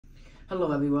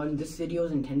Hello everyone, this video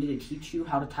is intended to teach you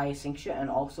how to tie a cincture and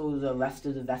also the rest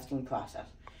of the vesting process.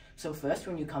 So first,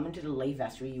 when you come into the lay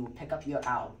vestry, you will pick up your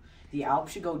alb. The alb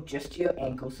should go just to your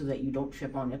ankle so that you don't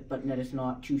trip on it, but that it's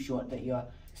not too short that your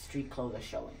street clothes are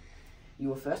showing. You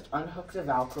will first unhook the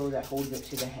Velcro that holds it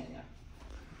to the hanger.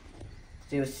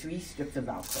 There are 3 strips of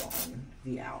Velcro on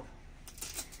the alb.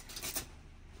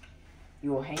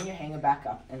 You will hang your hanger back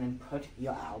up and then put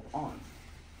your alb on.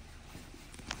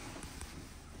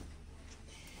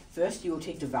 First, you will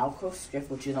take the Velcro strip,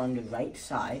 which is on the right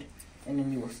side, and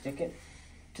then you will stick it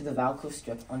to the Velcro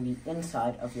strip on the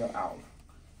inside of your alb.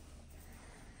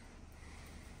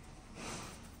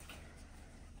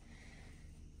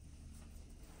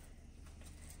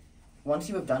 Once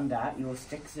you have done that, you will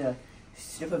stick the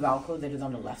strip of Velcro that is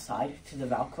on the left side to the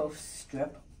Velcro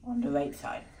strip on the right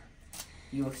side.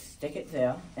 You will stick it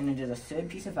there, and then there's a third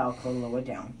piece of Velcro lower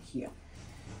down here.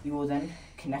 You will then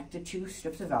connect the 2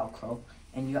 strips of Velcro,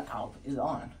 and your alb is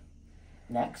on.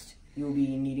 Next, you will be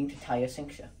needing to tie a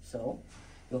cincture. So,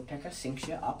 you'll pick a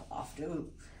cincture up off the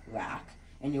rack,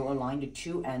 and you'll align the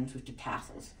 2 ends with the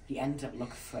tassels, the ends that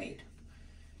look frayed.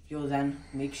 You'll then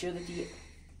make sure that the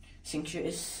cincture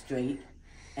is straight,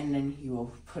 and then you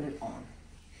will put it on.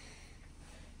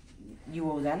 You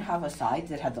will then have a side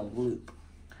that has a loop.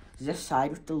 This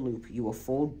side with the loop, you will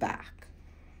fold back.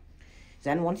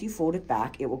 Then once you fold it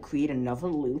back, it will create another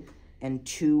loop and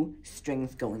 2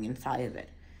 strings going inside of it.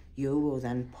 You will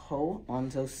then pull on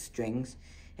those strings,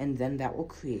 and then that will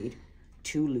create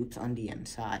 2 loops on the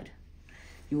inside.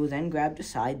 You will then grab the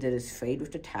side that is frayed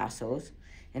with the tassels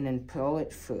and then pull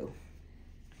it through.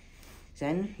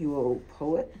 Then you will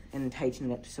pull it and tighten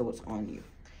it so it's on you.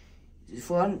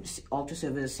 For an altar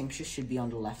server, the cincture should be on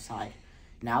the left side.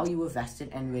 Now you are vested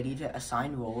and ready to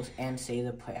assign roles and say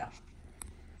the prayer.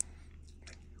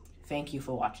 Thank you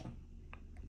for watching.